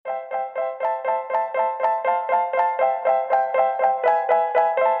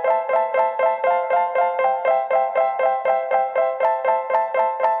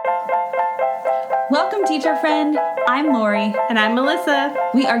Welcome, teacher friend. I'm Lori. And I'm Melissa.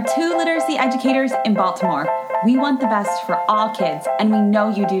 We are two literacy educators in Baltimore. We want the best for all kids, and we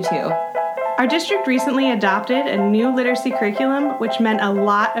know you do too. Our district recently adopted a new literacy curriculum, which meant a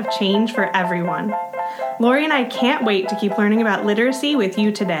lot of change for everyone. Lori and I can't wait to keep learning about literacy with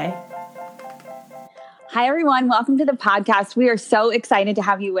you today. Hi, everyone. Welcome to the podcast. We are so excited to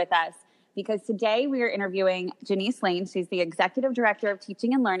have you with us because today we are interviewing Janice Lane. She's the Executive Director of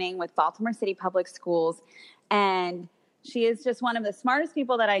Teaching and Learning with Baltimore City Public Schools, and she is just one of the smartest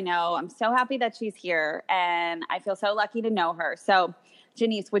people that I know. I'm so happy that she's here, and I feel so lucky to know her. So,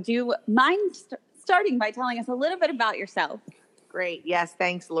 Janice, would you mind starting by telling us a little bit about yourself? Great. Yes.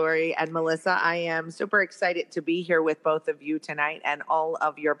 Thanks, Lori and Melissa. I am super excited to be here with both of you tonight and all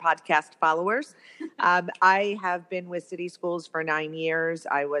of your podcast followers. I have been with City Schools for 9 years.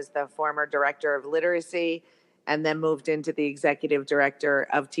 I was the former director of literacy and then moved into the executive director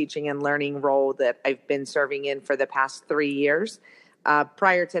of teaching and learning role that I've been serving in for the past 3 years.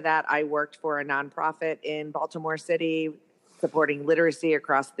 Prior to that, I worked for a nonprofit in Baltimore City supporting literacy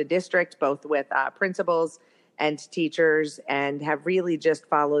across the district, both with principals and teachers, and have really just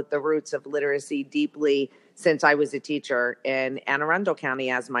followed the roots of literacy deeply since I was a teacher in Anne Arundel County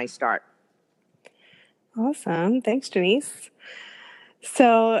as my start. Awesome. Thanks, Janice.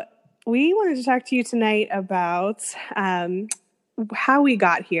 So we wanted to talk to you tonight about how we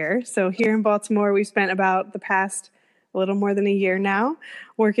got here. So here in Baltimore, we spent about the past a little more than a year now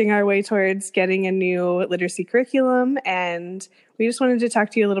working our way towards getting a new literacy curriculum. And we just wanted to talk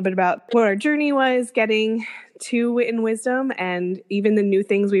to you a little bit about what our journey was getting to Wit and Wisdom and even the new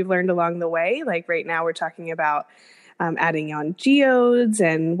things we've learned along the way. Like right now we're talking about adding on geodes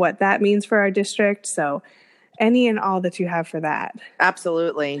and what that means for our district. So any and all that you have for that.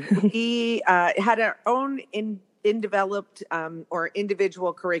 Absolutely. We had our own developed or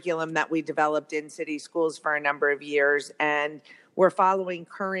individual curriculum that we developed in City Schools for a number of years. And we're following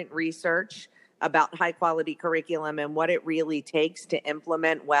current research about high quality curriculum and what it really takes to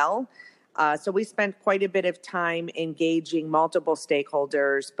implement well. So we spent quite a bit of time engaging multiple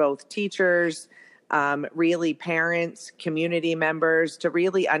stakeholders, both teachers, really parents, community members, to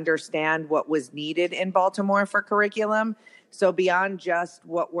really understand what was needed in Baltimore for curriculum. So beyond just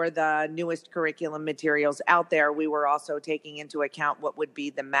what were the newest curriculum materials out there, we were also taking into account what would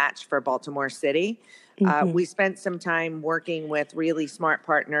be the match for Baltimore City. We spent some time working with really smart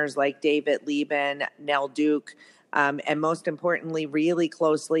partners like David Lieben, Nell Duke, and most importantly, really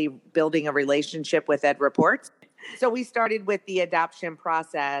closely building a relationship with EdReports. So we started with the adoption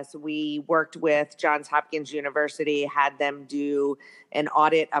process. We worked with Johns Hopkins University, had them do an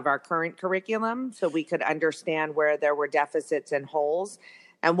audit of our current curriculum so we could understand where there were deficits and holes.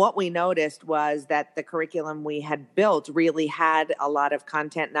 And what we noticed was that the curriculum we had built really had a lot of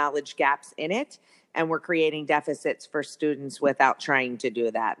content knowledge gaps in it, and we're creating deficits for students without trying to do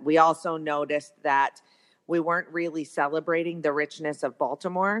that. We also noticed that we weren't really celebrating the richness of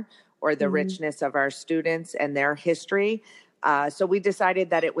Baltimore or the richness of our students and their history. So we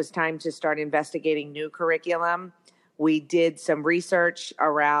decided that it was time to start investigating new curriculum. We did some research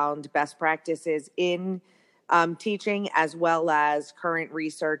around best practices in teaching, as well as current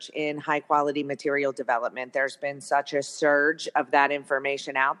research in high quality material development. There's been such a surge of that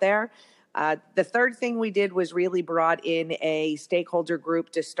information out there. The third thing we did was really brought in a stakeholder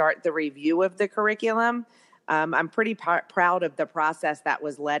group to start the review of the curriculum. I'm pretty proud of the process that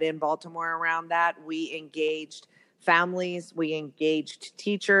was led in Baltimore around that. We engaged families, we engaged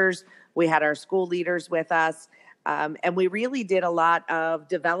teachers, we had our school leaders with us, and we really did a lot of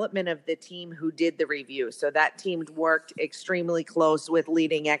development of the team who did the review. So that team worked extremely close with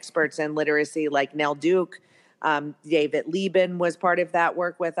leading experts in literacy like Nell Duke. David Lieben was part of that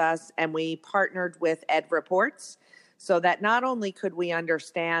work with us, and we partnered with EdReports so that not only could we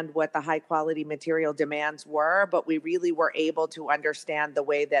understand what the high quality material demands were, but we really were able to understand the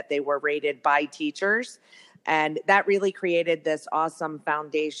way that they were rated by teachers. And that really created this awesome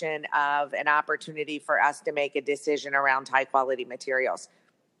foundation of an opportunity for us to make a decision around high quality materials.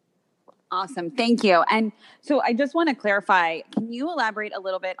 Awesome. Thank you. And so I just want to clarify, can you elaborate a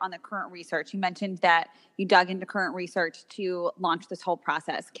little bit on the current research? You mentioned that you dug into current research to launch this whole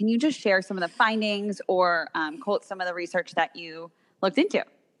process. Can you just share some of the findings or quote some of the research that you looked into?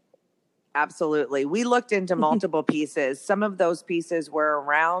 Absolutely. We looked into multiple pieces. Some of those pieces were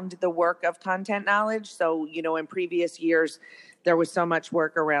around the work of content knowledge. So, in previous years, there was so much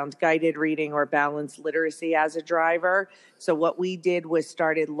work around guided reading or balanced literacy as a driver. So what we did was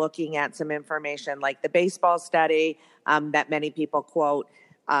started looking at some information like the baseball study that many people quote,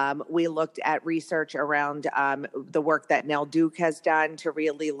 We looked at research around the work that Nell Duke has done to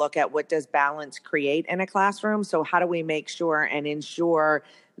really look at what does balance create in a classroom. So how do we make sure and ensure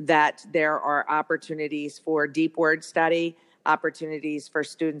that there are opportunities for deep word study, opportunities for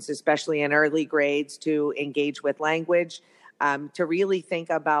students, especially in early grades, to engage with language, to really think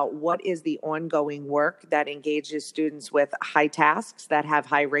about what is the ongoing work that engages students with high tasks that have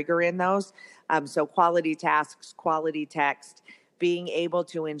high rigor in those. So quality tasks, quality text, being able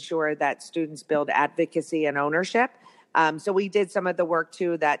to ensure that students build advocacy and ownership. So we did some of the work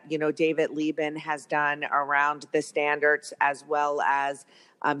too that, David Lieben has done around the standards, as well as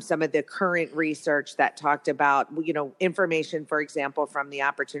some of the current research that talked about, information, for example, from the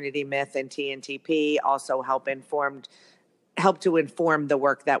Opportunity Myth and TNTP also help to inform the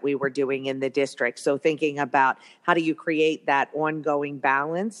work that we were doing in the district. So thinking about how do you create that ongoing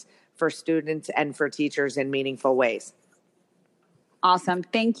balance for students and for teachers in meaningful ways. Awesome.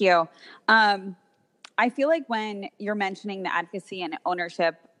 Thank you. I feel like when you're mentioning the advocacy and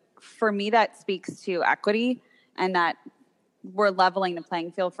ownership, for me, that speaks to equity and that we're leveling the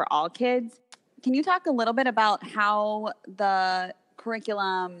playing field for all kids. Can you talk a little bit about how the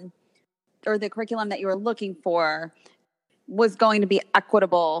curriculum that you were looking for was going to be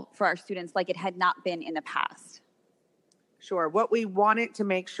equitable for our students like it had not been in the past? Sure. What we wanted to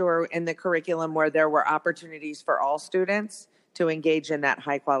make sure in the curriculum where there were opportunities for all students to engage in that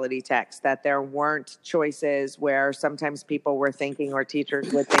high quality text, that there weren't choices where sometimes people were thinking or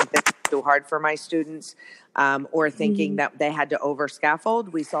teachers would think this is too hard for my students, or thinking that they had to over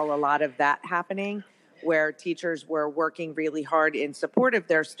scaffold. We saw a lot of that happening where teachers were working really hard in support of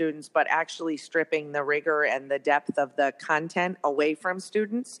their students, but actually stripping the rigor and the depth of the content away from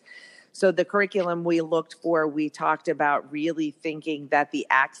students. So the curriculum we looked for, we talked about really thinking that the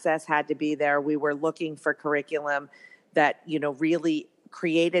access had to be there. We were looking for curriculum that, really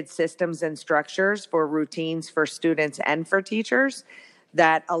created systems and structures for routines for students and for teachers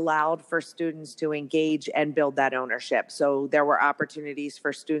that allowed for students to engage and build that ownership. So there were opportunities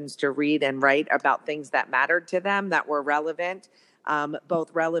for students to read and write about things that mattered to them, that were relevant,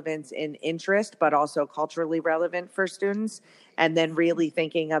 both relevance in interest, but also culturally relevant for students. And then really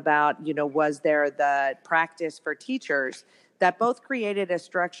thinking about, was there the practice for teachers that both created a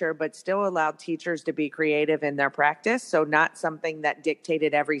structure, but still allowed teachers to be creative in their practice. So not something that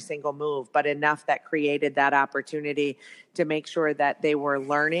dictated every single move, but enough that created that opportunity to make sure that they were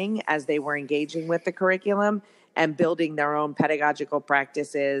learning as they were engaging with the curriculum and building their own pedagogical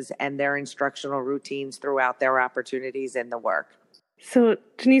practices and their instructional routines throughout their opportunities in the work. So,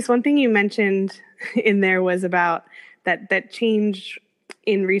 Janice, one thing you mentioned in there was about that change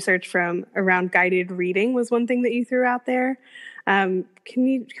in research from around guided reading was one thing that you threw out there. Can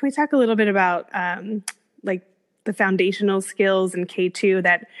we talk a little bit about like the foundational skills in K2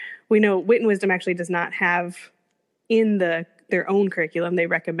 that we know Wit and Wisdom actually does not have in their own curriculum? They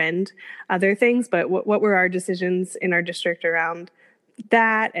recommend other things, but what were our decisions in our district around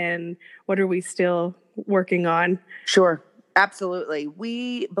that, and what are we still working on? Sure. Absolutely.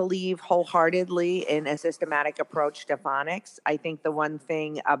 We believe wholeheartedly in a systematic approach to phonics. I think the one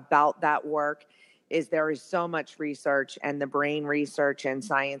thing about that work is there is so much research and the brain research and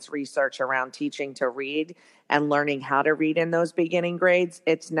science research around teaching to read and learning how to read in those beginning grades.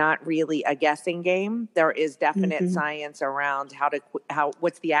 It's not really a guessing game. There is definite science around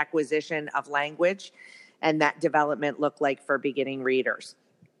what's the acquisition of language and that development look like for beginning readers.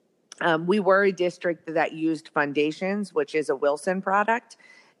 We were a district that used Foundations, which is a Wilson product.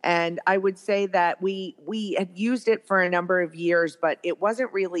 And I would say that we had used it for a number of years, but it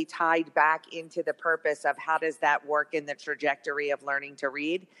wasn't really tied back into the purpose of how does that work in the trajectory of learning to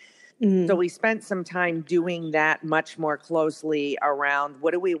read. So we spent some time doing that much more closely around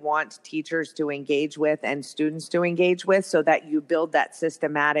what do we want teachers to engage with and students to engage with so that you build that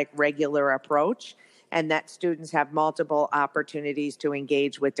systematic, regular approach and that students have multiple opportunities to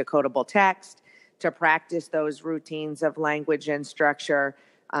engage with decodable text, to practice those routines of language and structure,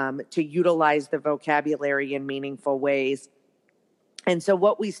 to utilize the vocabulary in meaningful ways. And so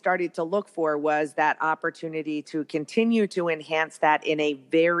what we started to look for was that opportunity to continue to enhance that in a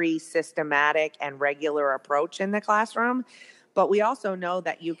very systematic and regular approach in the classroom. But we also know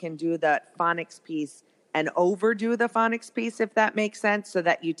that you can do the phonics piece and overdo the phonics piece, if that makes sense, so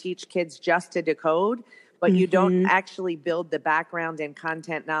that you teach kids just to decode, but you don't actually build the background and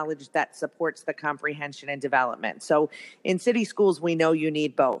content knowledge that supports the comprehension and development. So in city schools, we know you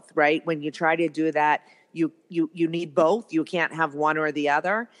need both, right? When you try to do that, you need both. You can't have one or the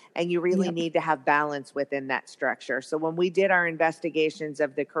other, and you really need to have balance within that structure. So when we did our investigations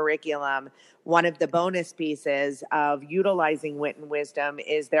of the curriculum, one of the bonus pieces of utilizing Wit and Wisdom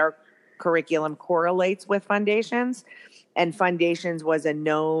is their curriculum correlates with Foundations, and Foundations was a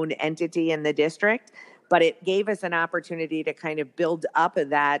known entity in the district, but it gave us an opportunity to kind of build up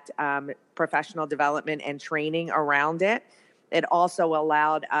that professional development and training around it. It also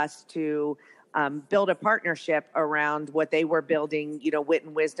allowed us to build a partnership around what they were building. Wit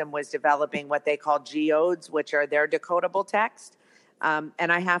and Wisdom was developing what they call geodes, which are their decodable text. And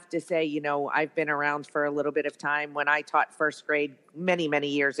I have to say, I've been around for a little bit of time. When I taught first grade many, many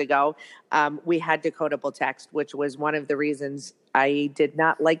years ago, we had decodable text, which was one of the reasons I did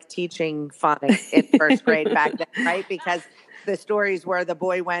not like teaching phonics in first grade back then, right? Because the stories were the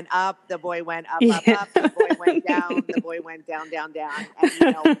boy went up, the boy went up, up, the boy went down, the boy went down, down, down.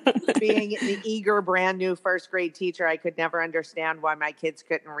 And, being an eager, brand new first grade teacher, I could never understand why my kids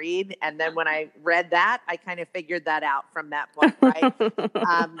couldn't read. And then when I read that, I kind of figured that out from that point, right?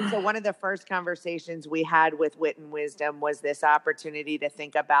 So one of the first conversations we had with Wit and Wisdom was this opportunity to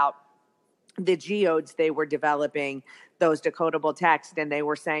think about the geodes they were developing, those decodable text. And they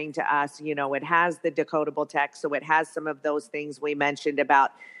were saying to us, it has the decodable text. So it has some of those things we mentioned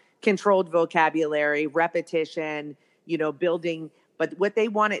about controlled vocabulary, repetition, building. But what they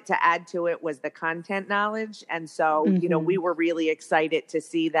wanted to add to it was the content knowledge. And so, we were really excited to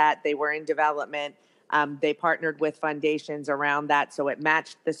see that they were in development. They partnered with Foundations around that. So it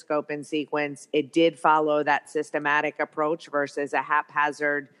matched the scope and sequence. It did follow that systematic approach versus a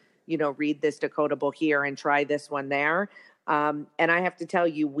haphazard, read this decodable here and try this one there. And I have to tell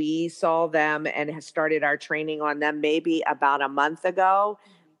you, we saw them and have started our training on them maybe about a month ago.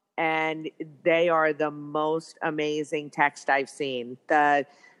 And they are the most amazing text I've seen. The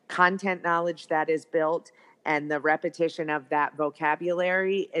content knowledge that is built and the repetition of that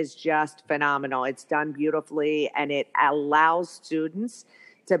vocabulary is just phenomenal. It's done beautifully, and it allows students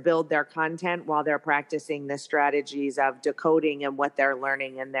to build their content while they're practicing the strategies of decoding and what they're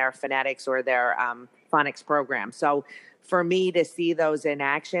learning in their phonetics or their phonics program. So for me to see those in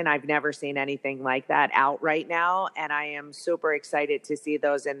action, I've never seen anything like that out right now. And I am super excited to see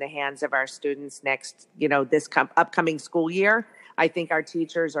those in the hands of our students next, this upcoming school year. I think our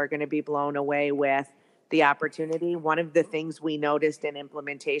teachers are going to be blown away with the opportunity. One of the things we noticed in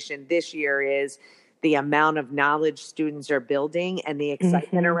implementation this year is the amount of knowledge students are building and the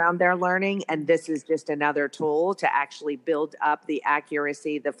excitement around their learning. And this is just another tool to actually build up the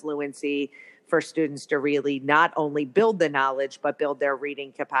accuracy, the fluency for students to really not only build the knowledge, but build their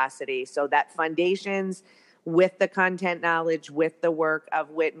reading capacity. So that Foundations with the content knowledge, with the work of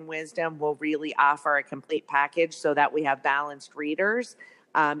Wit and Wisdom will really offer a complete package so that we have balanced readers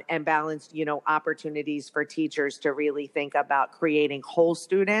and balanced, opportunities for teachers to really think about creating whole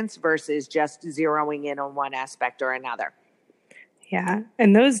students versus just zeroing in on one aspect or another. Yeah.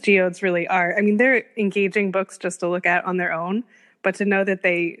 And those geodes really are, they're engaging books just to look at on their own, but to know that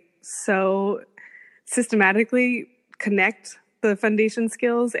they so systematically connect the foundation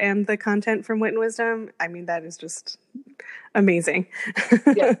skills and the content from Wit and Wisdom, that is just amazing.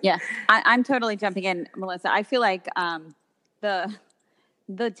 Yeah. I'm totally jumping in, Melissa. I feel like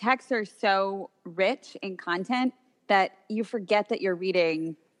the texts are so rich in content that you forget that you're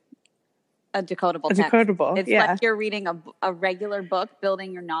reading a decodable text. It's like you're reading a regular book,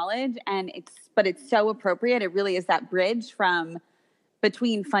 building your knowledge, and it's so appropriate. It really is that bridge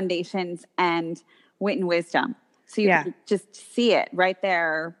between Foundations and Wit and Wisdom. So you can just see it right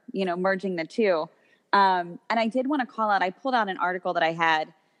there, merging the two. And I did want to call out, I pulled out an article that I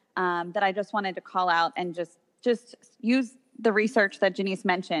had that I just wanted to call out and just use the research that Janice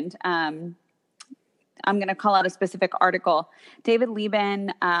mentioned. I'm going to call out a specific article. David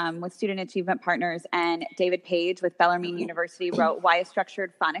Lieben with Student Achievement Partners and David Page with Bellarmine University wrote Why a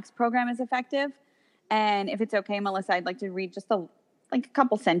Structured Phonics Program is Effective. And if it's okay, Melissa, I'd like to read just a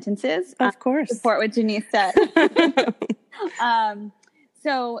couple sentences. Of course. Support what Janice said.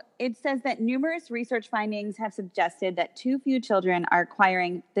 So it says that numerous research findings have suggested that too few children are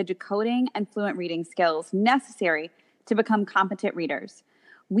acquiring the decoding and fluent reading skills necessary to become competent readers.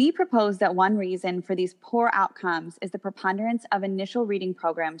 We propose that one reason for these poor outcomes is the preponderance of initial reading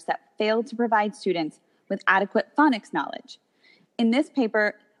programs that fail to provide students with adequate phonics knowledge. In this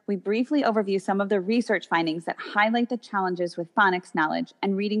paper, we briefly overview some of the research findings that highlight the challenges with phonics knowledge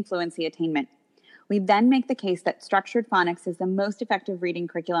and reading fluency attainment. We then make the case that structured phonics is the most effective reading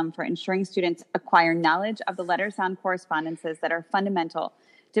curriculum for ensuring students acquire knowledge of the letter-sound correspondences that are fundamental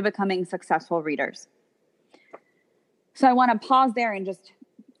to becoming successful readers. So I want to pause there and just,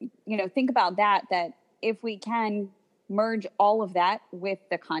 think about that if we can merge all of that with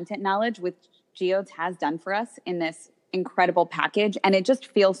the content knowledge, which Geodes has done for us in this incredible package, and it just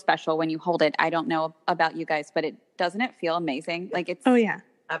feels special when you hold it. I don't know about you guys, but doesn't it feel amazing? Like it's Oh yeah.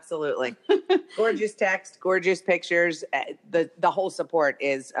 Absolutely. Gorgeous text, gorgeous pictures. The whole support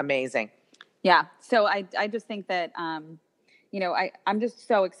is amazing. Yeah. So I just think that, I'm just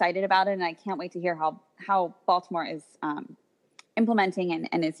so excited about it, and I can't wait to hear how Baltimore is implementing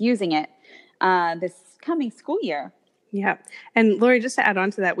and is using it this coming school year. Yeah. And Lori, just to add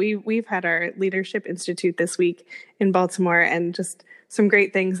on to that, we've had our Leadership Institute this week in Baltimore, and just some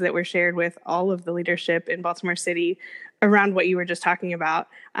great things that were shared with all of the leadership in Baltimore City around what you were just talking about,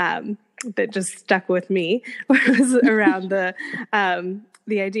 that just stuck with me, was around the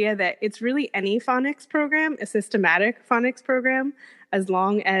idea that it's really any phonics program, a systematic phonics program, as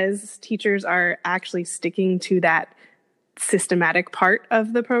long as teachers are actually sticking to that systematic part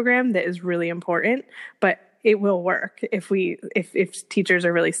of the program that is really important, but it will work if teachers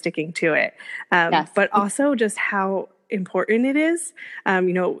are really sticking to it. Yes. But also just how important it is. Our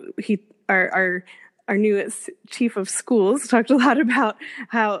new chief of schools talked a lot about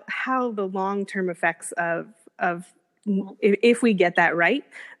how the long-term effects of if we get that right,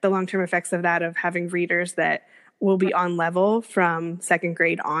 the long-term effects of that, of having readers that will be on level from second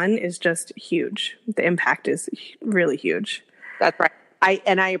grade on, is just huge. The impact is really huge. That's right.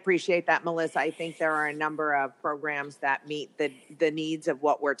 I appreciate that, Melissa. I think there are a number of programs that meet the needs of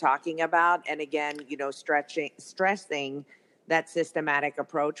what we're talking about. And again, stressing that systematic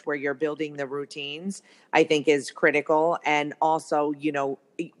approach where you're building the routines, I think is critical. And also,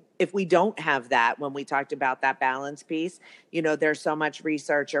 if we don't have that, when we talked about that balance piece, there's so much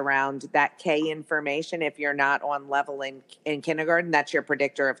research around that K information. If you're not on level in kindergarten, that's your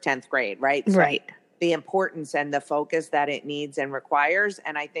predictor of 10th grade, right? Right. So the importance and the focus that it needs and requires.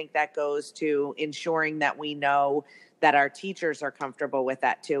 And I think that goes to ensuring that we know that our teachers are comfortable with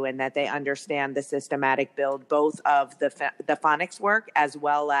that too, and that they understand the systematic build, both of the phonics work as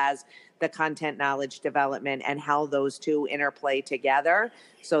well as the content knowledge development, and how those two interplay together,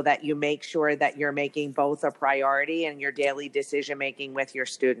 so that you make sure that you're making both a priority in your daily decision making with your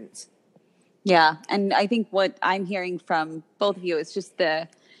students. Yeah. And I think what I'm hearing from both of you is just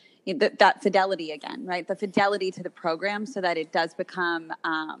that fidelity again, right? The fidelity to the program, so that it does become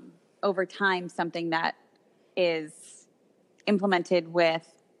over time something that is implemented with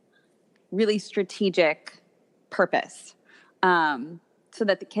really strategic purpose, so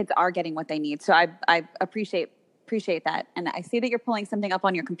that the kids are getting what they need. So I appreciate that. And I see that you're pulling something up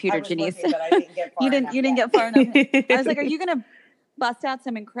on your computer, Janice. Looking, but I didn't get far you didn't get far enough. I was like, are you going to bust out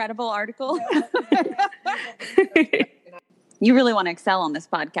some incredible article? You really want to excel on this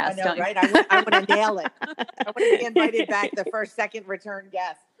podcast, don't you? Right? I want to nail it. I want to be invited back, the second return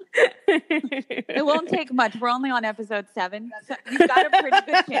guest. It won't take much. We're only on episode 7. So you've got a pretty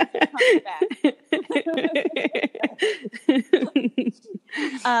good chance of coming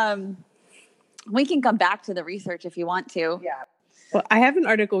back. We can come back to the research if you want to. Yeah. Well, I have an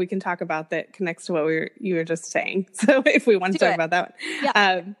article we can talk about that connects to what you were just saying. So if we want to talk about that one.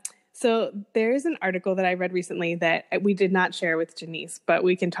 Yeah. So there's an article that I read recently that we did not share with Janice, but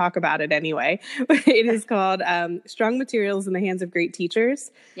we can talk about it anyway. It is called Strong Materials in the Hands of Great Teachers.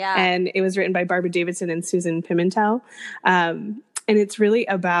 Yeah. And it was written by Barbara Davidson and Susan Pimentel. And it's really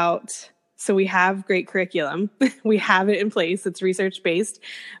about, so we have great curriculum. We have it in place. It's research-based.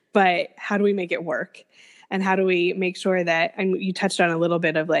 But how do we make it work? And how do we make sure that, and you touched on a little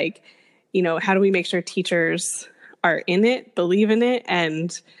bit of how do we make sure teachers are in it, believe in it,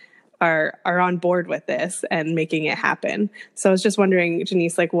 and are on board with this and making it happen. So I was just wondering,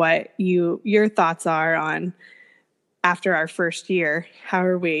 Janice, what your thoughts are on, after our first year, how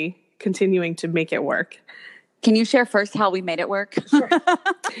are we continuing to make it work? Can you share first how we made it work? Sure.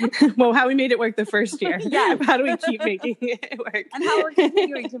 Well, how we made it work the first year. Yeah. How do we keep making it work? And how we're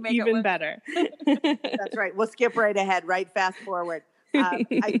continuing to make it work. Even better. That's right. We'll skip right ahead, right? Fast forward. I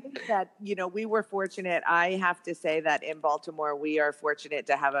think that, we were fortunate. I have to say that in Baltimore, we are fortunate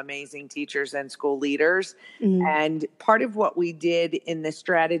to have amazing teachers and school leaders. Mm-hmm. And part of what we did in the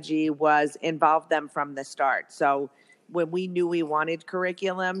strategy was involve them from the start. So when we knew we wanted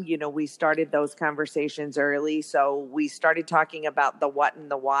curriculum, we started those conversations early. So we started talking about the what and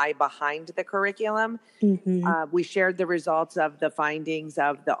the why behind the curriculum. Mm-hmm. We shared the results of the findings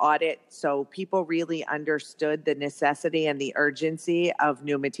of the audit. So people really understood the necessity and the urgency of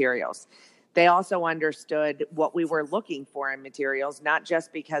new materials. They also understood what we were looking for in materials, not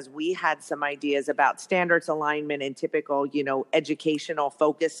just because we had some ideas about standards alignment and typical, educational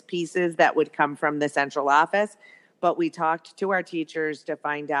focus pieces that would come from the central office, but we talked to our teachers to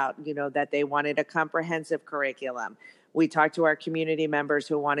find out, that they wanted a comprehensive curriculum. We talked to our community members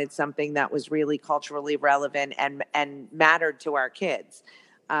who wanted something that was really culturally relevant and mattered to our kids.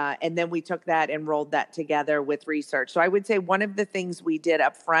 And then we took that and rolled that together with research. So I would say one of the things we did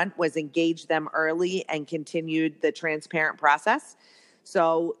up front was engage them early and continued the transparent process.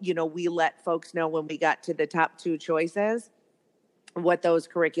 So, we let folks know when we got to the top 2 choices what those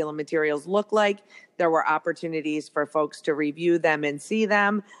curriculum materials look like. There were opportunities for folks to review them and see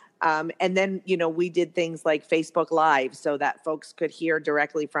them. And then, we did things like Facebook Live so that folks could hear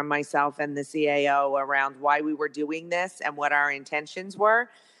directly from myself and the CAO around why we were doing this and what our intentions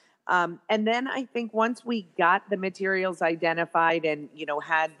were. And then I think once we got the materials identified and,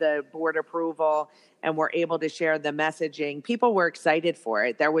 had the board approval and were able to share the messaging, people were excited for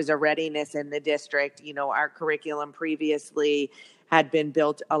it. There was a readiness in the district. Our curriculum previously had been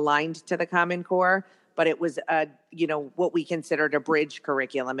built aligned to the Common Core, but it was what we considered a bridge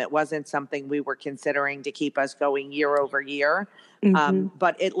curriculum. It wasn't something we were considering to keep us going year over year.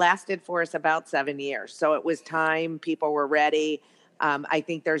 But it lasted for us about 7 years. So it was time. People were ready. I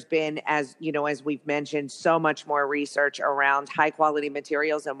think there's been, as we've mentioned, so much more research around high quality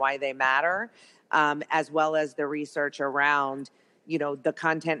materials and why they matter, as well as the research around the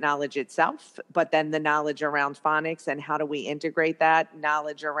content knowledge itself, but then the knowledge around phonics and how do we integrate that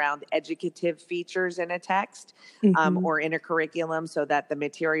knowledge around educative features in a text or in a curriculum so that the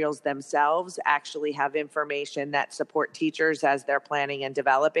materials themselves actually have information that support teachers as they're planning and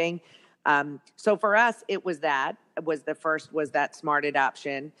developing. So for us, was that SMART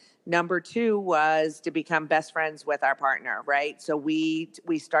adoption. Number 2 was to become best friends with our partner, right? So we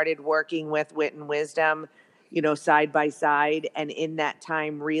started working with Wit and Wisdom, side by side. And in that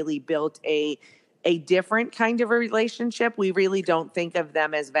time really built a different kind of a relationship. We really don't think of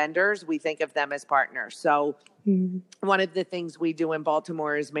them as vendors. We think of them as partners. So one of the things we do in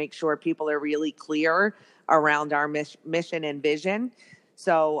Baltimore is make sure people are really clear around our mission and vision.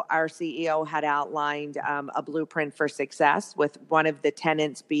 So our CEO had outlined a blueprint for success with one of the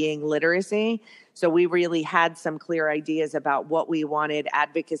tenets being literacy. So we really had some clear ideas about what we wanted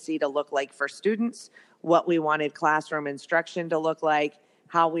advocacy to look like for students, what we wanted classroom instruction to look like,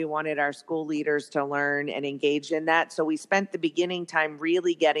 how we wanted our school leaders to learn and engage in that. So we spent the beginning time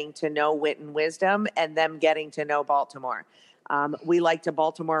really getting to know Wit and Wisdom and them getting to know Baltimore. We like to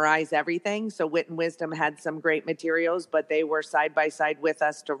Baltimoreize everything. So Wit and Wisdom had some great materials, but they were side by side with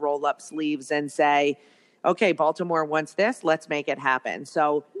us to roll up sleeves and say, okay, Baltimore wants this, let's make it happen.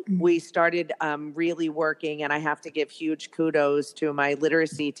 So we started really working, and I have to give huge kudos to my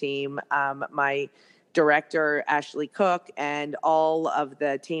literacy team, my director, Ashley Cook, and all of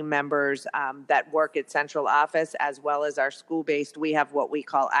the team members that work at central office, as well as our school-based, we have what we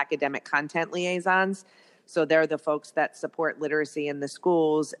call academic content liaisons. So they're the folks that support literacy in the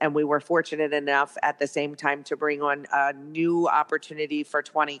schools. And we were fortunate enough at the same time to bring on a new opportunity for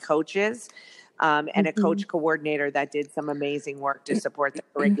 20 coaches and a coach coordinator that did some amazing work to support the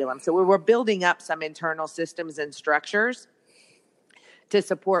curriculum. So we were building up some internal systems and structures to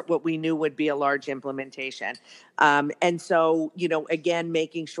support what we knew would be a large implementation. And so, again,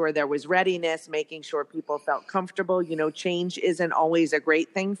 making sure there was readiness, making sure people felt comfortable. Change isn't always a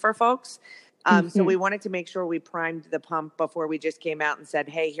great thing for folks. So we wanted to make sure we primed the pump before we just came out and said,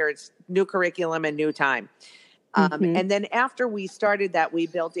 hey, here's new curriculum and new time. And then after we started that, we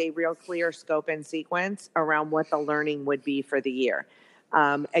built a real clear scope and sequence around what the learning would be for the year.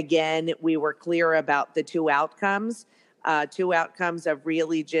 Again, we were clear about the two outcomes of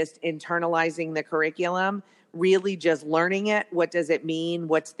really just internalizing the curriculum, really just learning it. What does it mean?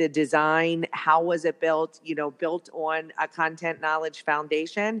 What's the design? How was it built? Built on a content knowledge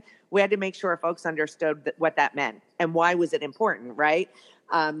foundation. We had to make sure folks understood what that meant and why was it important, right?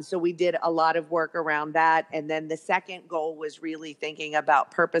 So we did a lot of work around that. And then the second goal was really thinking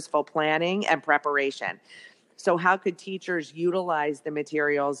about purposeful planning and preparation. So how could teachers utilize the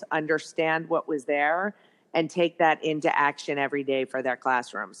materials, understand what was there, and take that into action every day for their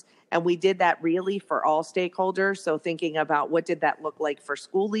classrooms? And we did that really for all stakeholders. So thinking about what did that look like for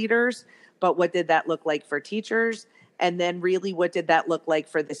school leaders, but what did that look like for teachers? And then really what did that look like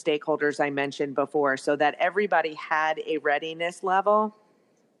for the stakeholders I mentioned before, so that everybody had a readiness level.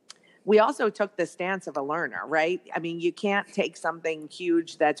 We also took the stance of a learner, right? I mean, you can't take something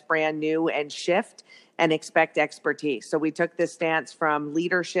huge that's brand new and shift and expect expertise. So we took the stance from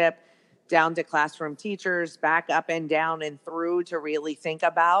leadership down to classroom teachers, back up and down and through to really think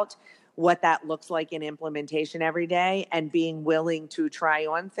about what that looks like in implementation every day and being willing to try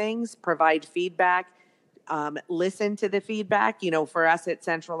on things, provide feedback, listen to the feedback. For us at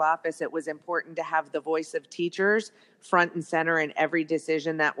central office, it was important to have the voice of teachers front and center in every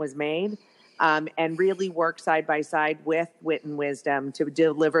decision that was made, and really work side by side with Wit and Wisdom to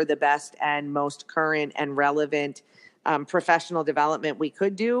deliver the best and most current and relevant professional development we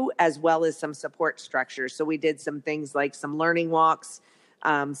could do, as well as some support structures. So we did some things like some learning walks,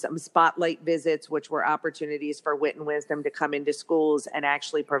 some spotlight visits, which were opportunities for Wit and Wisdom to come into schools and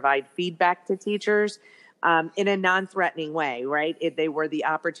actually provide feedback to teachers in a non-threatening way, right? They were the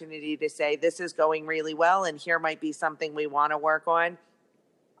opportunity to say, this is going really well, and here might be something we want to work on.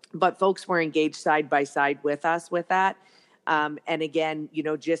 But folks were engaged side by side with us with that. And again,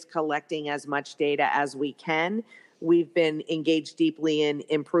 just collecting as much data as we can. We've been engaged deeply in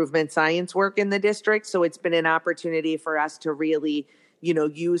improvement science work in the district. So it's been an opportunity for us to really,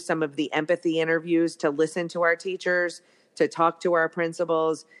 use some of the empathy interviews to listen to our teachers, to talk to our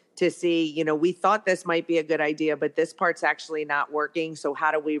principals, to see, we thought this might be a good idea, but this part's actually not working. So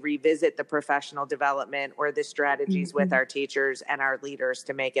how do we revisit the professional development or the strategies with our teachers and our leaders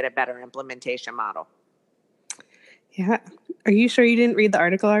to make it a better implementation model? Yeah. Are you sure you didn't read the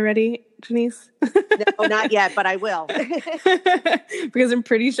article already, Janice? No, not yet, but I will. Because I'm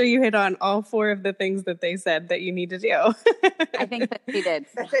pretty sure you hit on all 4 of the things that they said that you need to do. I think that she did.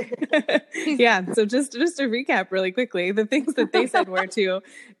 Yeah. So just to recap really quickly, the things that they said were to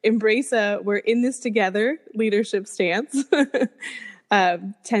embrace we're in this together leadership stance,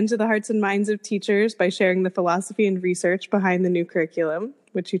 tend to the hearts and minds of teachers by sharing the philosophy and research behind the new curriculum,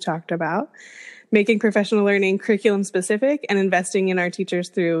 which you talked about, making professional learning curriculum specific, and investing in our teachers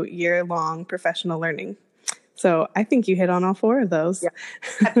through year-long professional learning. So I think you hit on all 4 of those. Yeah.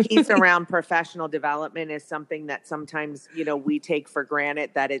 That piece around professional development is something that sometimes, we take for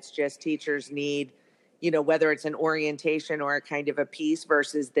granted, that it's just teachers need, whether it's an orientation or a kind of a piece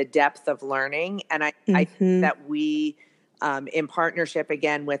versus the depth of learning. And I think that we, in partnership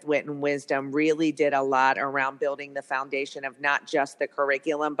again with Wit and Wisdom, really did a lot around building the foundation of not just the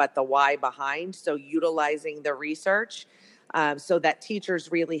curriculum, but the why behind. So utilizing the research so that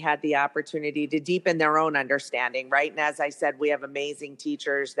teachers really had the opportunity to deepen their own understanding, right? And as I said, we have amazing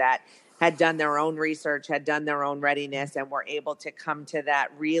teachers that had done their own research, had done their own readiness, and were able to come to that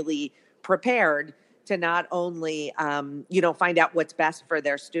really prepared to not only, find out what's best for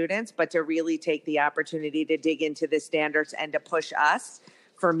their students, but to really take the opportunity to dig into the standards and to push us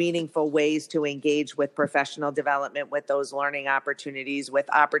for meaningful ways to engage with professional development, with those learning opportunities, with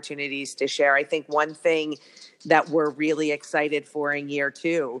opportunities to share. I think one thing that we're really excited for in year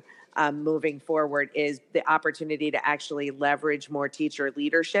 2, moving forward, is the opportunity to actually leverage more teacher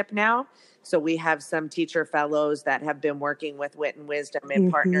leadership now. So we have some teacher fellows that have been working with Wit and Wisdom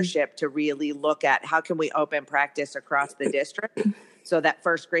in partnership to really look at how can we open practice across the district so that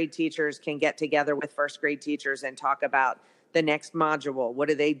first grade teachers can get together with first grade teachers and talk about the next module.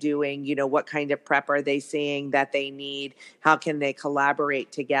 What are they doing? What kind of prep are they seeing that they need? How can they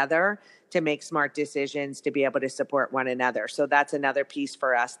collaborate together to make smart decisions to be able to support one another? So that's another piece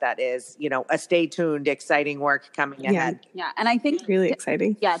for us that is, a stay tuned, exciting work coming ahead. Yeah. And I think really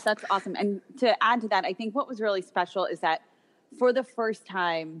exciting. Yeah, that's awesome. And to add to that, I think what was really special is that for the first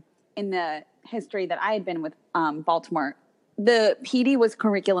time in the history that I had been with Baltimore, the PD was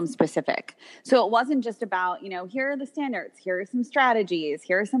curriculum specific. So it wasn't just about, here are the standards, here are some strategies,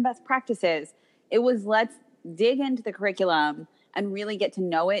 here are some best practices. It was, let's dig into the curriculum and really get to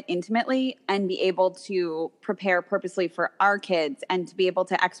know it intimately and be able to prepare purposely for our kids and to be able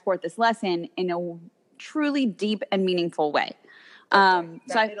to export this lesson in a truly deep and meaningful way.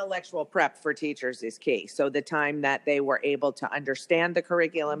 Intellectual prep for teachers is key. So the time that they were able to understand the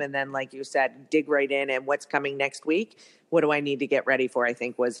curriculum and then, like you said, dig right in and what's coming next week, what do I need to get ready for, I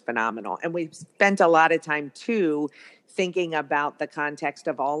think was phenomenal. And we've spent a lot of time too thinking about the context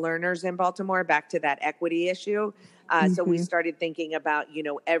of all learners in Baltimore, back to that equity issue. So we started thinking about,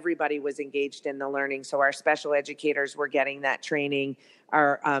 everybody was engaged in the learning. So our special educators were getting that training.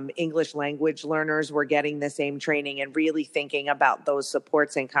 Our English language learners were getting the same training, and really thinking about those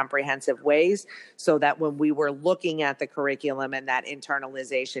supports in comprehensive ways so that when we were looking at the curriculum and that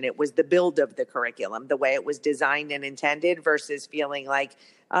internalization, it was the build of the curriculum, the way it was designed and intended, versus feeling like,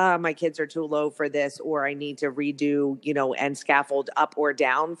 my kids are too low for this, or I need to redo, and scaffold up or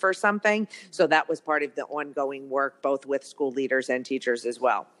down for something. So that was part of the ongoing work, both with school leaders and teachers as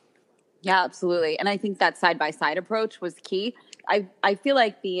well. Yeah, absolutely. And I think that side-by-side approach was key. I feel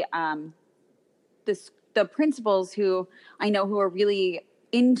like the principals who I know who are really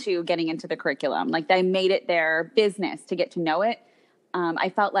into getting into the curriculum, like they made it their business to get to know it. I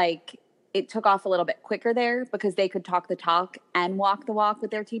felt like it took off a little bit quicker there because they could talk the talk and walk the walk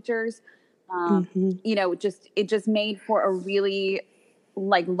with their teachers. You know, it just made for a really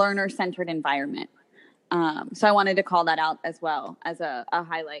like learner centered environment. So I wanted to call that out as well as a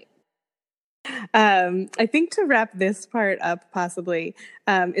highlight. I think to wrap this part up, possibly,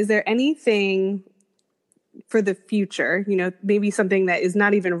 is there anything for the future, you know, maybe something that is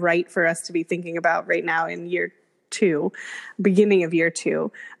not even right for us to be thinking about right now in year 2, beginning of year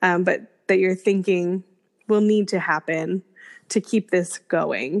 2, but that you're thinking will need to happen to keep this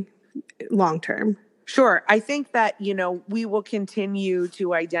going long term? Sure. I think that, you know, we will continue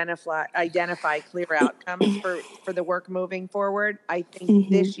to identify clear outcomes for the work moving forward. I think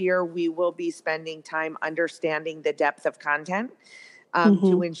this year we will be spending time understanding the depth of content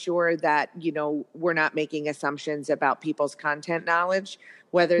to ensure that, you know, we're not making assumptions about people's content knowledge,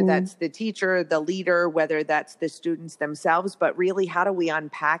 whether that's the teacher, the leader, whether that's the students themselves, but really how do we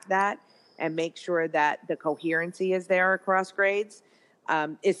unpack that and make sure that the coherency is there across grades?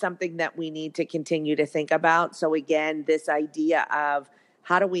 Is something that we need to continue to think about. So again, this idea of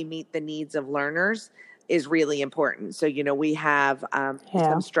how do we meet the needs of learners is really important. So, you know, we have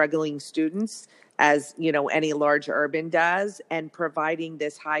some struggling students, as, you know, any large urban does, and providing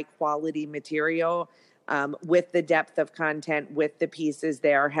this high quality material with the depth of content, with the pieces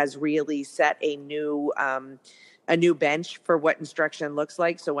there, has really set a new bench for what instruction looks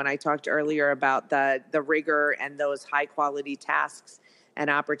like. So when I talked earlier about the rigor and those high quality tasks and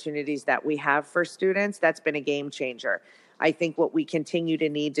opportunities that we have for students, that's been a game changer. I think what we continue to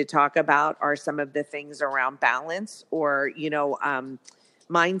need to talk about are some of the things around balance or, you know,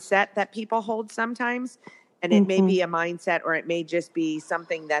 mindset that people hold sometimes. And it may be a mindset, or it may just be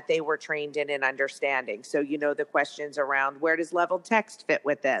something that they were trained in and understanding. So, you know, the questions around where does leveled text fit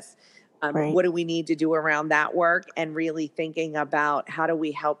with this? What do we need to do around that work? And really thinking about how do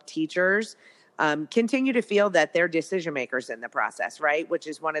we help teachers continue to feel that they're decision makers in the process, right? Which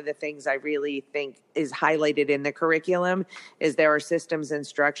is one of the things I really think is highlighted in the curriculum is there are systems and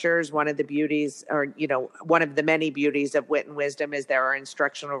structures. One of the beauties, or, you know, one of the many beauties of Wit and Wisdom is there are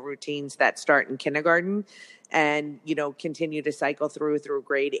instructional routines that start in kindergarten and, you know, continue to cycle through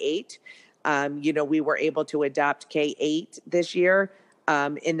grade 8. You know, we were able to adopt K-8 this year.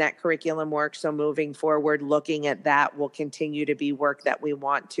 In that curriculum work. So moving forward, looking at that will continue to be work that we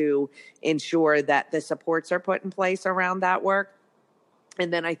want to ensure that the supports are put in place around that work.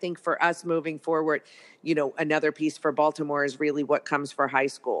 And then I think for us moving forward, you know, another piece for Baltimore is really what comes for high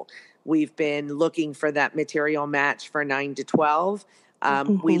school. We've been looking for that material match for 9 to 12.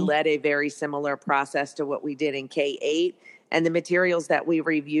 We led a very similar process to what we did in K-8. And the materials that we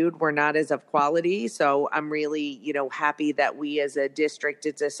reviewed were not as of quality. So I'm really, you know, happy that we as a district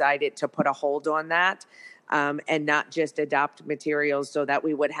decided to put a hold on that and not just adopt materials so that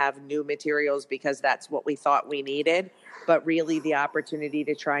we would have new materials because that's what we thought we needed, but really the opportunity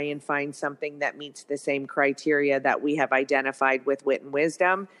to try and find something that meets the same criteria that we have identified with Wit and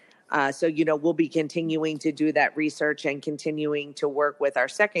Wisdom. So, you know, we'll be continuing to do that research and continuing to work with our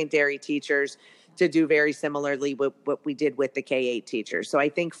secondary teachers to do very similarly what we did with the K-8 teachers. So I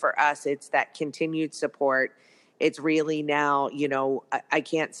think for us, it's that continued support. It's really now, you know, I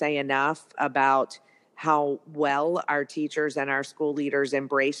can't say enough about how well our teachers and our school leaders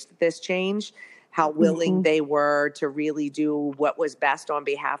embraced this change, how willing they were to really do what was best on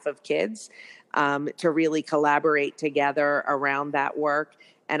behalf of kids, to really collaborate together around that work.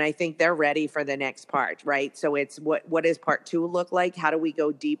 And I think they're ready for the next part, right? So it's what does part 2 look like? How do we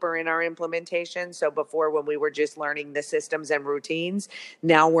go deeper in our implementation? So before, when we were just learning the systems and routines,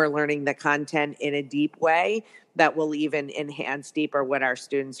 now we're learning the content in a deep way that will even enhance deeper what our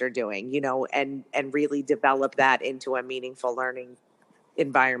students are doing, you know, and really develop that into a meaningful learning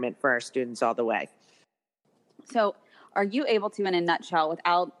environment for our students all the way. So are you able to, in a nutshell,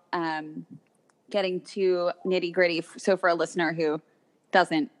 without getting too nitty gritty, so for a listener who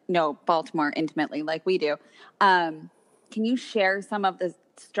doesn't know Baltimore intimately like we do, can you share some of the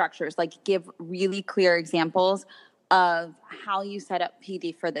structures, like give really clear examples of how you set up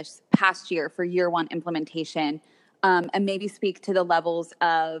PD for this past year, for year 1 implementation, and maybe speak to the levels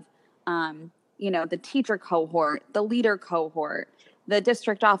of, you know, the teacher cohort, the leader cohort, the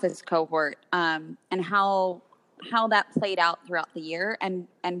district office cohort, and how that played out throughout the year, and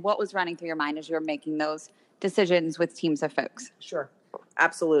what was running through your mind as you were making those decisions with teams of folks? Sure.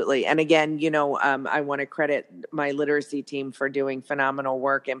 Absolutely. And again, you know, I want to credit my literacy team for doing phenomenal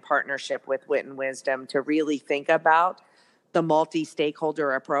work in partnership with Wit and Wisdom to really think about the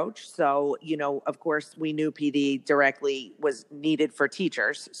multi-stakeholder approach. So, you know, of course, we knew PD directly was needed for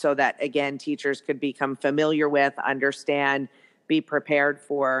teachers so that, again, teachers could become familiar with, understand, be prepared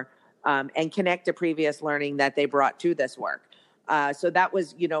for, and connect to previous learning that they brought to this work. So that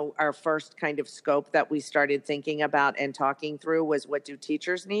was, our first kind of scope that we started thinking about and talking through was, what do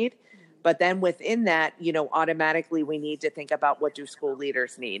teachers need? But then within that, automatically we need to think about, what do school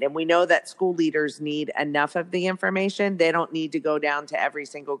leaders need? And we know that school leaders need enough of the information. They don't need to go down to every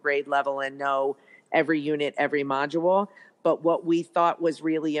single grade level and know every unit, every module. But what we thought was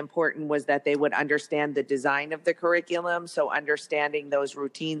really important was that they would understand the design of the curriculum. So understanding those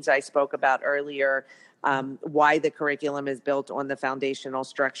routines I spoke about earlier, why the curriculum is built on the foundational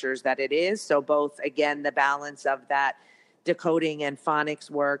structures that it is. So both, again, the balance of that decoding and phonics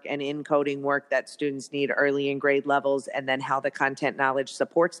work and encoding work that students need early in grade levels, and then how the content knowledge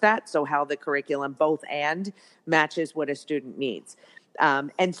supports that. So how the curriculum both and matches what a student needs.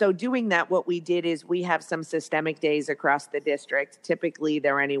 And so doing that, what we did is we have some systemic days across the district. Typically,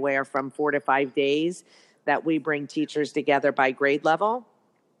 they're anywhere from 4 to 5 days that we bring teachers together by grade level.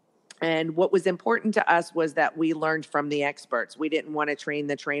 And what was important to us was that we learned from the experts. We didn't want to train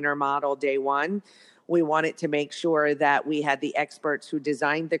the trainer model day one. We wanted to make sure that we had the experts who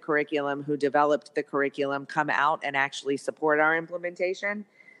designed the curriculum, who developed the curriculum, come out and actually support our implementation.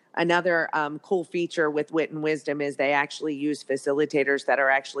 Another cool feature with Wit and Wisdom is they actually use facilitators that are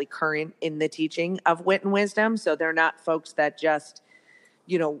actually current in the teaching of Wit and Wisdom. So they're not folks that just,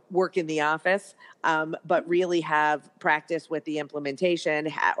 work in the office, but really have practice with the implementation,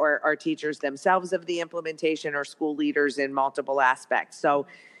 or are teachers themselves of the implementation, or school leaders in multiple aspects. So,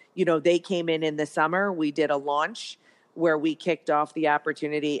 they came in the summer. We did a launch where we kicked off the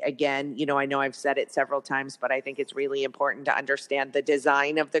opportunity. Again, I know I've said it several times, but I think it's really important to understand the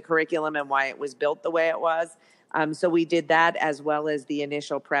design of the curriculum and why it was built the way it was. So we did that, as well as the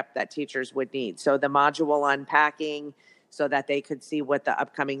initial prep that teachers would need. So the module unpacking, so that they could see what the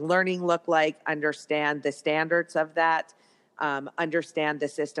upcoming learning looked like, understand the standards of that, understand the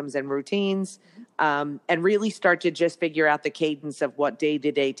systems and routines, and really start to just figure out the cadence of what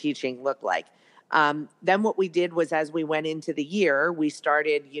day-to-day teaching looked like. Then what we did was, as we went into the year, we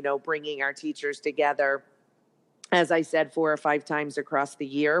started, bringing our teachers together, as I said, 4 or 5 times across the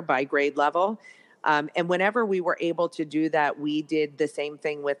year by grade level. And whenever we were able to do that, we did the same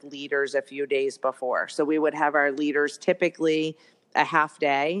thing with leaders a few days before. So we would have our leaders typically a half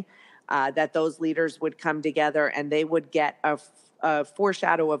day, that those leaders would come together and they would get a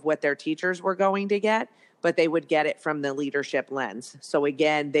foreshadow of what their teachers were going to get, but they would get it from the leadership lens. So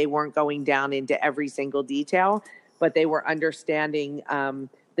again, they weren't going down into every single detail, but they were understanding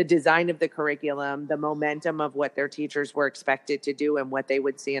the design of the curriculum, the momentum of what their teachers were expected to do and what they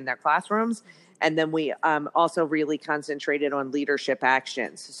would see in their classrooms. And then we also really concentrated on leadership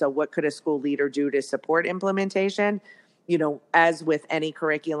actions. So what could a school leader do to support implementation? As with any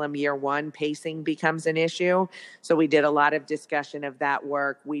curriculum, year one, pacing becomes an issue. So we did a lot of discussion of that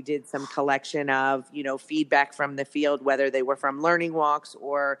work. We did some collection of, feedback from the field, whether they were from learning walks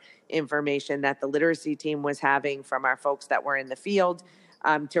or information that the literacy team was having from our folks that were in the field,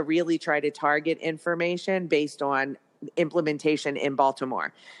 to really try to target information based on implementation in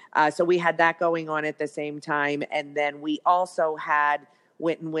Baltimore. So we had that going on at the same time. And then we also had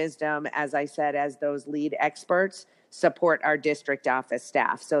Wit and Wisdom, as I said, as those lead experts, support our district office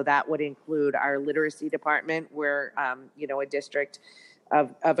staff. So that would include our literacy department, where, a district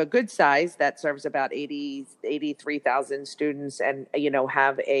of a good size that serves about 83,000 students, and,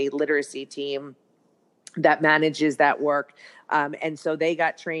 have a literacy team that manages that work. And so they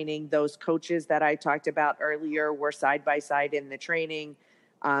got training. Those coaches that I talked about earlier were side by side in the training.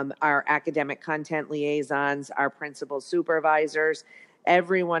 Our academic content liaisons, our principal supervisors,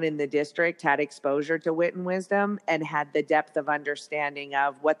 everyone in the district had exposure to Wit and Wisdom and had the depth of understanding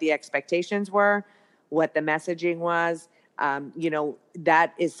of what the expectations were, what the messaging was.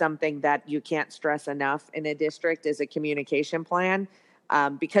 That is something that you can't stress enough in a district, is a communication plan.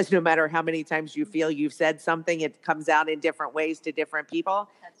 Because no matter how many times you feel you've said something, it comes out in different ways to different people.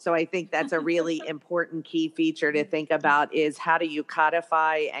 So I think that's a really important key feature to think about, is how do you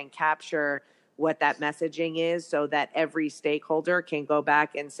codify and capture what that messaging is, so that every stakeholder can go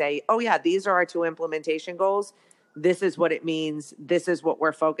back and say, oh yeah, these are our 2 implementation goals. This is what it means. This is what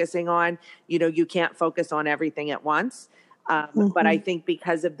we're focusing on. You can't focus on everything at once. But I think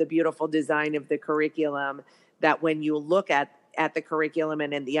because of the beautiful design of the curriculum, that when you look at the curriculum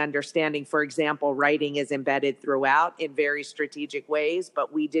and in the understanding, for example, writing is embedded throughout in very strategic ways,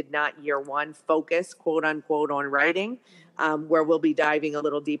 but we did not year one focus, quote unquote, on writing, where we'll be diving a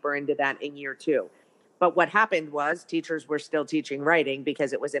little deeper into that in year 2. But what happened was teachers were still teaching writing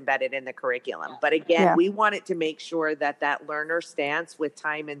because it was embedded in the curriculum. But again, we wanted to make sure that learner stance with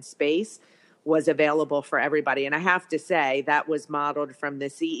time and space was available for everybody. And I have to say that was modeled from the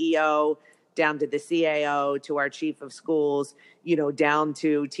CEO down to the CAO, to our chief of schools, down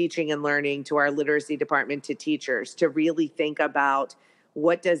to teaching and learning, to our literacy department, to teachers, to really think about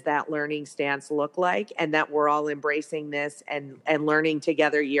what does that learning stance look like, and that we're all embracing this and learning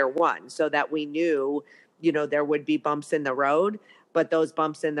together year one, so that we knew, there would be bumps in the road, but those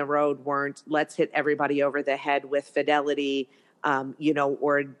bumps in the road weren't, let's hit everybody over the head with fidelity,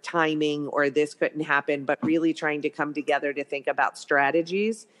 or timing, or this couldn't happen, but really trying to come together to think about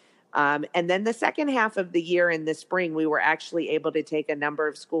strategies. And then the second half of the year in the spring, we were actually able to take a number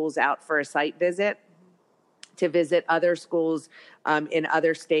of schools out for a site visit to visit other schools in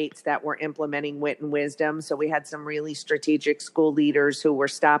other states that were implementing Wit and Wisdom. So we had some really strategic school leaders who were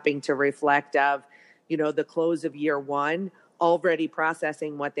stopping to reflect of, the close of year one, already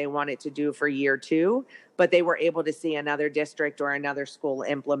processing what they wanted to do for year two, but they were able to see another district or another school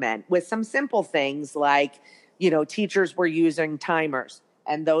implement with some simple things like, teachers were using timers,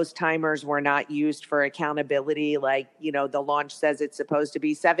 and those timers were not used for accountability. Like, the launch says it's supposed to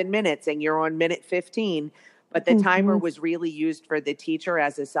be 7 minutes and you're on minute 15, but the timer was really used for the teacher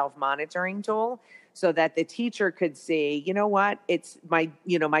as a self-monitoring tool, so that the teacher could see, it's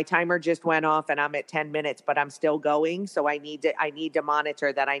my timer just went off and I'm at 10 minutes, but I'm still going. So I need to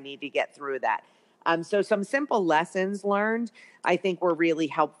monitor that. I need to get through that. So some simple lessons learned, I think, were really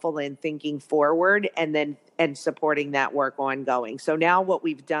helpful in thinking forward and supporting that work ongoing. So now what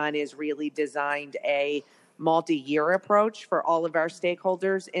we've done is really designed a multi-year approach for all of our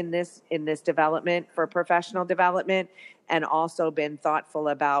stakeholders in this development for professional development, and also been thoughtful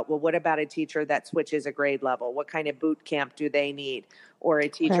about, well, what about a teacher that switches a grade level? What kind of boot camp do they need? Or a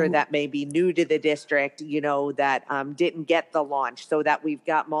teacher that may be new to the district, that didn't get the launch, so that we've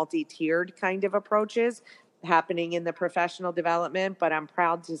got multi-tiered kind of approaches happening in the professional development. But I'm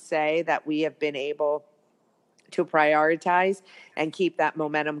proud to say that we have been able to prioritize and keep that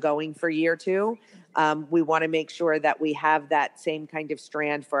momentum going for year two. We want to make sure that we have that same kind of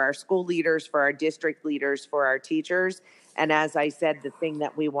strand for our school leaders, for our district leaders, for our teachers. And as I said, the thing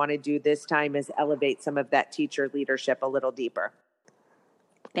that we want to do this time is elevate some of that teacher leadership a little deeper.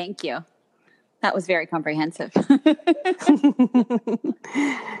 Thank you. That was very comprehensive.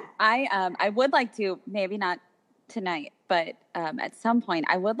 I would like to, maybe not tonight, but at some point,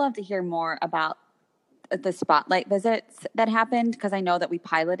 I would love to hear more about the spotlight visits that happened, because I know that we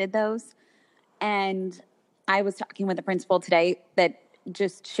piloted those. And I was talking with a principal today that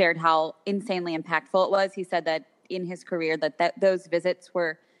just shared how insanely impactful it was. He said that in his career that those visits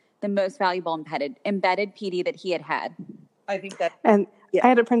were the most valuable embedded PD that he had. I think that... And I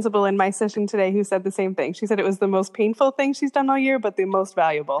had a principal in my session today who said the same thing. She said it was the most painful thing she's done all year, but the most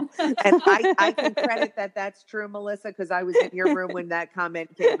valuable. And I can credit that that's true, Melissa, because I was in your room when that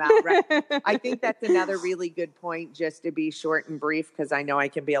comment came out, right? I think that's another really good point, just to be short and brief, because I know I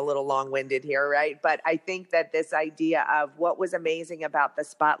can be a little long-winded here, right? But I think that this idea of what was amazing about the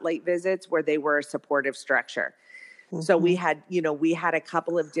spotlight visits were they were a supportive structure. So we had a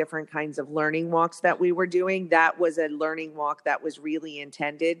couple of different kinds of learning walks that we were doing. That was a learning walk that was really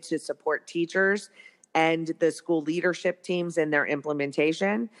intended to support teachers and the school leadership teams in their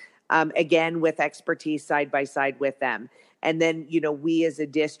implementation, again, with expertise side by side with them. And then, we as a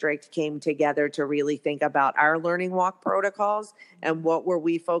district came together to really think about our learning walk protocols and what were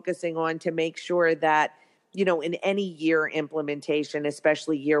we focusing on to make sure that, in any year implementation,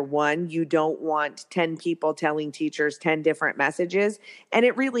 especially year one, you don't want 10 people telling teachers 10 different messages. And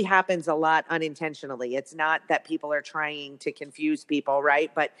it really happens a lot unintentionally. It's not that people are trying to confuse people, right?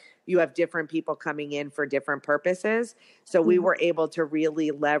 But you have different people coming in for different purposes. So we were able to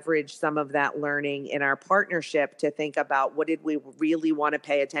really leverage some of that learning in our partnership to think about what did we really want to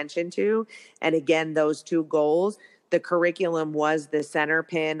pay attention to. And again, those two goals. The curriculum was the center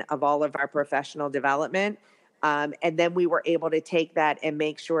pin of all of our professional development. And then we were able to take that and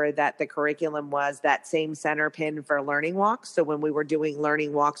make sure that the curriculum was that same center pin for learning walks. So when we were doing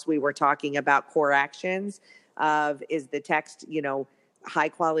learning walks, we were talking about core actions of, is the text, high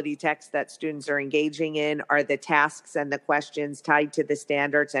quality text that students are engaging in? Are the tasks and the questions tied to the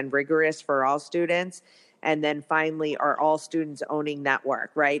standards and rigorous for all students? And then finally, are all students owning that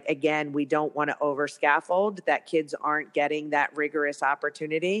work, right? Again, we don't want to over scaffold that kids aren't getting that rigorous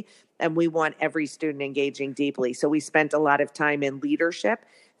opportunity. And we want every student engaging deeply. So we spent a lot of time in leadership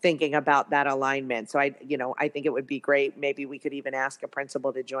thinking about that alignment. So I think it would be great. Maybe we could even ask a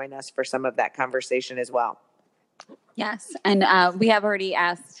principal to join us for some of that conversation as well. Yes. And we have already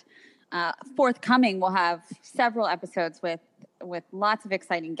asked, forthcoming, we'll have several episodes with lots of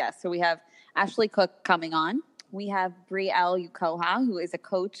exciting guests. So we have Ashley Cook coming on. We have Brielle Ukoha, who is a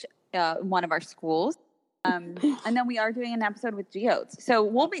coach in one of our schools. And then we are doing an episode with Geodes. So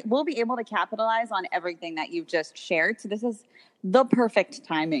we'll be able to capitalize on everything that you've just shared. So this is the perfect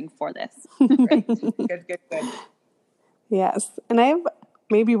timing for this. Right. Good. Yes. And I have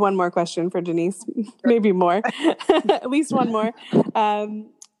maybe one more question for Denise, maybe more, at least one more.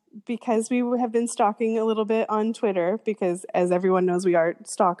 Because we have been stalking a little bit on Twitter, because as everyone knows, we are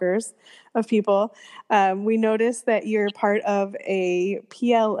stalkers of people. We noticed that you're part of a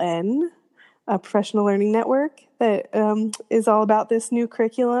PLN, a professional learning network that is all about this new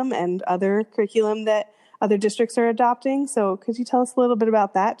curriculum and other curriculum that other districts are adopting. So could you tell us a little bit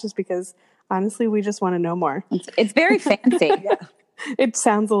about that? Just because honestly, we just want to know more. It's very fancy. Yeah. It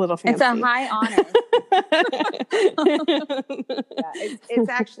sounds a little fancy. It's a high honor. It's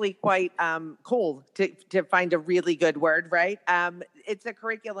actually quite cool to find a really good word, right? It's a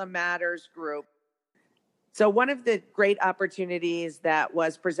Curriculum Matters group. So one of the great opportunities that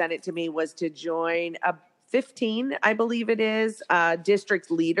was presented to me was to join 15, I believe it is, district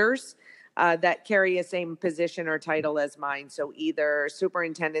leaders that carry a same position or title as mine. So either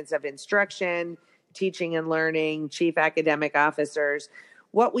superintendents of instruction, teaching and learning, chief academic officers.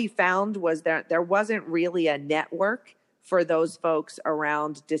 What we found was that there wasn't really a network for those folks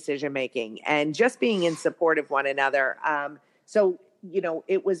around decision making and just being in support of one another. So,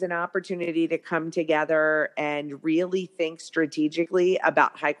 it was an opportunity to come together and really think strategically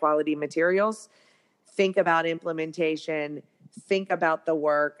about high quality materials, think about implementation, think about the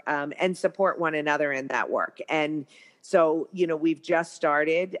work, and support one another in that work. And so, we've just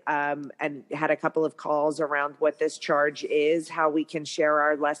started and had a couple of calls around what this charge is, how we can share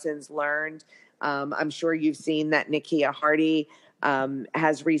our lessons learned. I'm sure you've seen that Nakia Hardy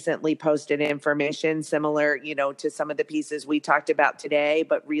has recently posted information similar, to some of the pieces we talked about today,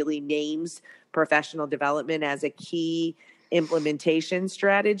 but really names professional development as a key implementation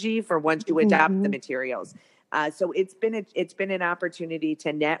strategy for once you adopt the materials. So it's been an opportunity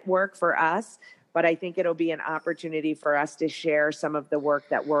to network for us, but I think it'll be an opportunity for us to share some of the work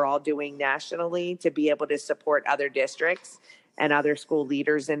that we're all doing nationally to be able to support other districts and other school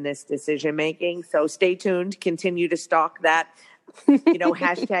leaders in this decision making. So stay tuned, continue to stalk that,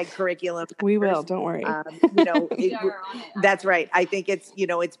 hashtag curriculum. We will, don't worry. That's right. I think it's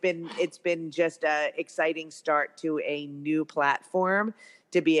been just a exciting start to a new platform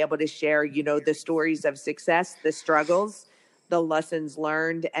to be able to share, the stories of success, the struggles, the lessons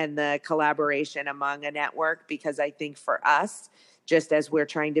learned, and the collaboration among a network. Because I think for us, just as we're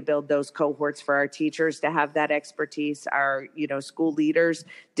trying to build those cohorts for our teachers to have that expertise, our, school leaders,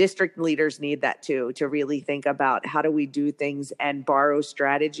 district leaders need that too, to really think about how do we do things and borrow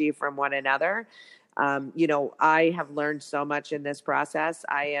strategy from one another. I have learned so much in this process.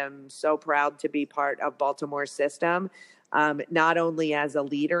 I am so proud to be part of Baltimore's system. Not only as a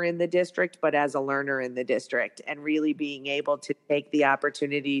leader in the district, but as a learner in the district, and really being able to take the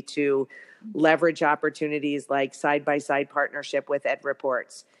opportunity to leverage opportunities like side-by-side partnership with Ed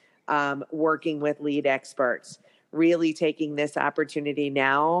Reports, working with lead experts, really taking this opportunity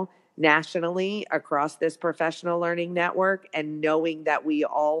now nationally across this professional learning network, and knowing that we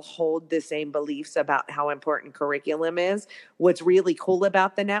all hold the same beliefs about how important curriculum is. What's really cool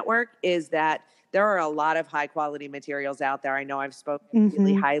about the network is that there are a lot of high quality materials out there. I know I've spoken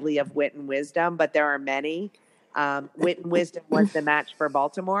really highly of Wit and Wisdom, but there are many. Wit and Wisdom was the match for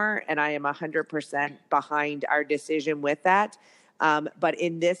Baltimore, and I am 100% behind our decision with that. But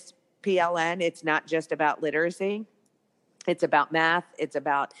in this PLN, it's not just about literacy. It's about math. It's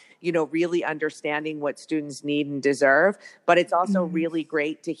about, really understanding what students need and deserve. But it's also really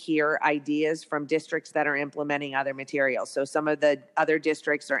great to hear ideas from districts that are implementing other materials. So some of the other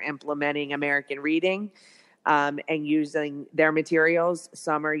districts are implementing American Reading and using their materials.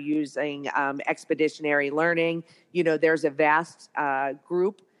 Some are using expeditionary learning. There's a vast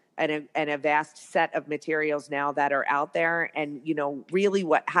group and a vast set of materials now that are out there. And, really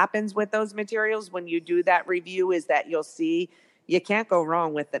what happens with those materials when you do that review is that you'll see you can't go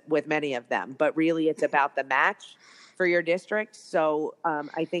wrong with many of them, but really it's about the match for your district. So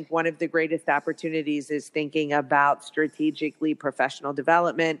I think one of the greatest opportunities is thinking about strategically professional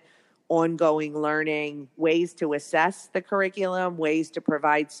development, ongoing learning, ways to assess the curriculum, ways to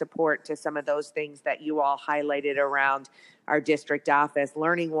provide support to some of those things that you all highlighted around our district office,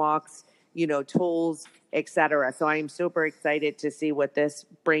 learning walks, tools, et cetera. So I'm super excited to see what this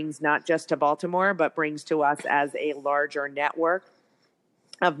brings, not just to Baltimore, but brings to us as a larger network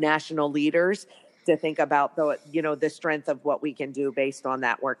of national leaders to think about the strength of what we can do based on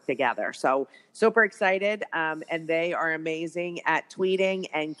that work together. So super excited. And they are amazing at tweeting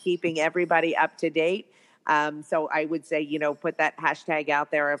and keeping everybody up to date. So I would say, put that hashtag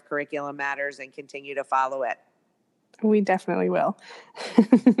out there of Curriculum Matters and continue to follow it. We definitely will.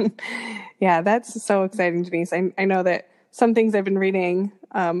 Yeah, that's so exciting, Denise. I know that some things I've been reading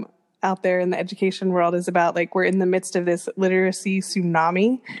out there in the education world is about like we're in the midst of this literacy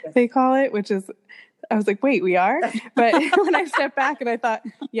tsunami, they call it, which is, I was like, wait, we are? But when I stepped back and I thought,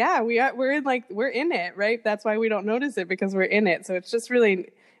 yeah, we are, we're in it, right? That's why we don't notice it, because we're in it. So it's just really,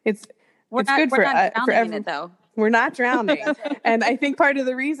 it's good for everyone, though. We're not drowning. And I think part of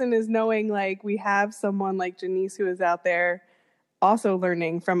the reason is knowing like we have someone like Janice who is out there also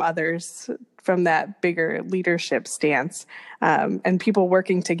learning from others from that bigger leadership stance, and people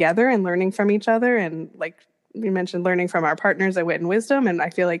working together and learning from each other. And like you mentioned, learning from our partners at Wit and Wisdom. And I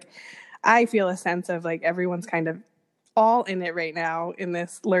feel a sense of like everyone's kind of all in it right now in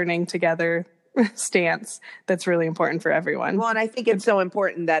this learning together stance that's really important for everyone. Well, and I think it's so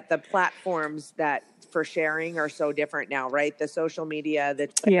important that the platforms that for sharing are so different now, right? The social media,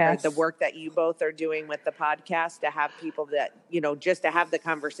 the work that you both are doing with the podcast, to have people that, just to have the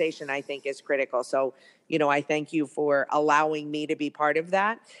conversation, I think is critical. So, I thank you for allowing me to be part of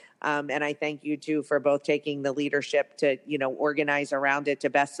that. And I thank you too for both taking the leadership to, organize around it to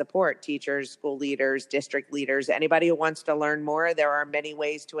best support teachers, school leaders, district leaders, anybody who wants to learn more. There are many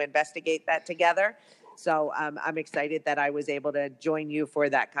ways to investigate that together. So I'm excited that I was able to join you for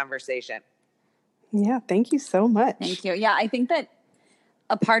that conversation. Yeah, thank you so much. Thank you. Yeah, I think that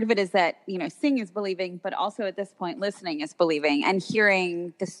a part of it is that, seeing is believing, but also at this point, listening is believing, and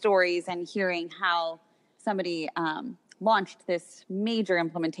hearing the stories and hearing how somebody launched this major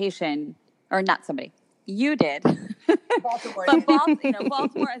implementation, or not somebody, you did. Baltimore. But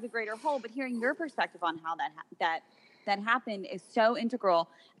Baltimore as a greater whole, but hearing your perspective on how that happened is so integral.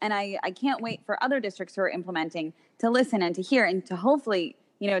 And I can't wait for other districts who are implementing to listen and to hear and to hopefully,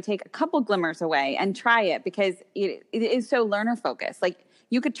 take a couple glimmers away and try it, because it is so learner focused. Like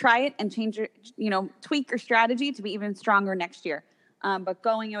you could try it and change your, tweak your strategy to be even stronger next year. But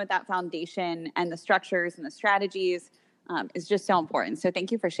going in with that foundation and the structures and the strategies is just so important. So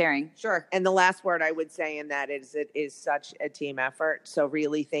thank you for sharing. Sure. And the last word I would say in that is it is such a team effort. So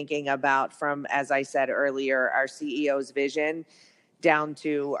really thinking about from, as I said earlier, our CEO's vision down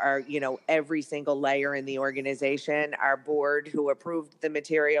to our, every single layer in the organization, our board who approved the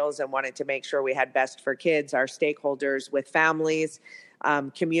materials and wanted to make sure we had best for kids, our stakeholders with families,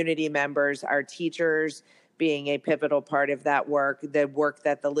 community members, our teachers being a pivotal part of that work, the work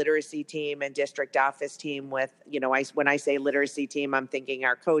that the literacy team and district office team with, when I say literacy team, I'm thinking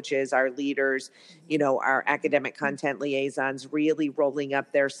our coaches, our leaders, our academic content liaisons really rolling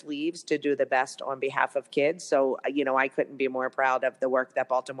up their sleeves to do the best on behalf of kids. So, I couldn't be more proud of the work that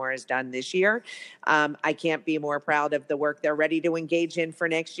Baltimore has done this year. I can't be more proud of the work they're ready to engage in for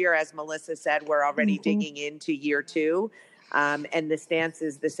next year. As Melissa said, we're already digging into year 2. And the stance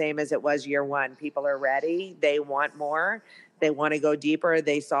is the same as it was year 1. People are ready. They want more. They want to go deeper.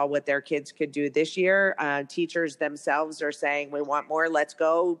 They saw what their kids could do this year. Teachers themselves are saying, we want more. Let's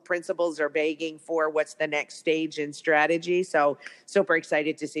go. Principals are begging for what's the next stage in strategy. So super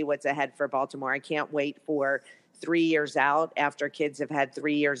excited to see what's ahead for Baltimore. I can't wait for 3 years out, after kids have had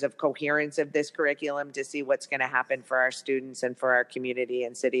 3 years of coherence of this curriculum, to see what's going to happen for our students and for our community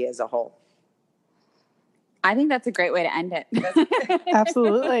and city as a whole. I think that's a great way to end it.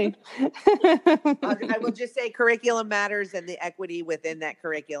 Absolutely. I will just say curriculum matters, and the equity within that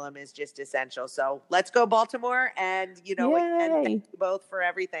curriculum is just essential. So let's go Baltimore, and again, thank you both for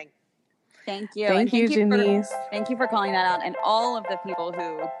everything. Thank you. Thank you, Janice. Thank you for calling that out, and all of the people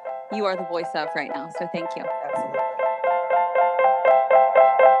who you are the voice of right now. So thank you. Absolutely.